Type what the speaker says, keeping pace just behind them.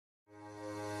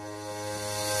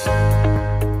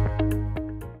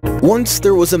Once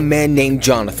there was a man named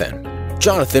Jonathan.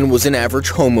 Jonathan was an average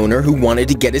homeowner who wanted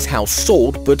to get his house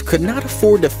sold but could not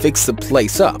afford to fix the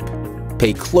place up,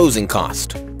 pay closing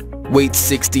cost, wait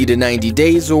 60 to 90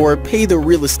 days, or pay the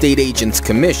real estate agent's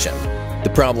commission.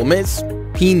 The problem is,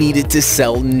 he needed to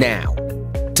sell now.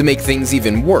 To make things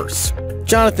even worse,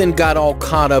 Jonathan got all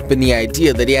caught up in the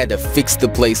idea that he had to fix the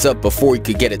place up before he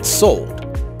could get it sold,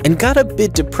 and got a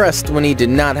bit depressed when he did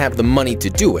not have the money to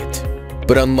do it.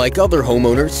 But unlike other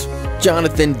homeowners,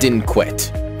 Jonathan didn't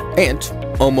quit. And,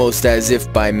 almost as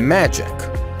if by magic,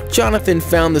 Jonathan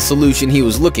found the solution he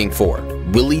was looking for,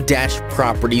 Willie Dash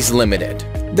Properties Limited.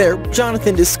 There,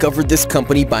 Jonathan discovered this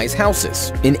company buys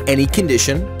houses, in any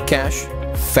condition, cash,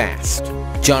 fast.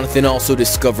 Jonathan also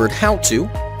discovered how to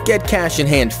get cash in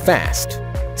hand fast,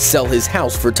 sell his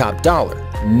house for top dollar,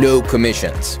 no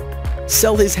commissions,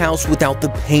 sell his house without the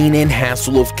pain and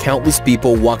hassle of countless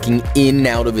people walking in and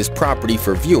out of his property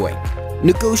for viewing,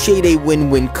 negotiate a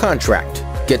win-win contract,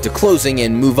 get to closing,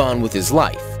 and move on with his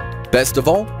life. Best of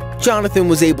all, Jonathan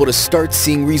was able to start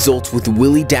seeing results with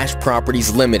Willie Dash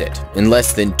Properties Limited in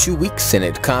less than 2 weeks, and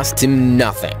it cost him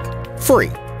nothing.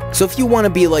 Free. So if you want to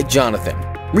be like Jonathan,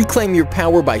 reclaim your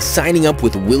power by signing up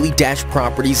with Willie Dash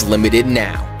Properties Limited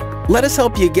now. Let us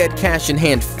help you get cash in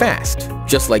hand fast,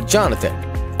 just like Jonathan,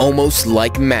 almost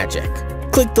like magic.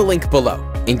 Click the link below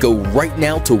and go right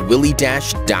now to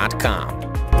williedash.com.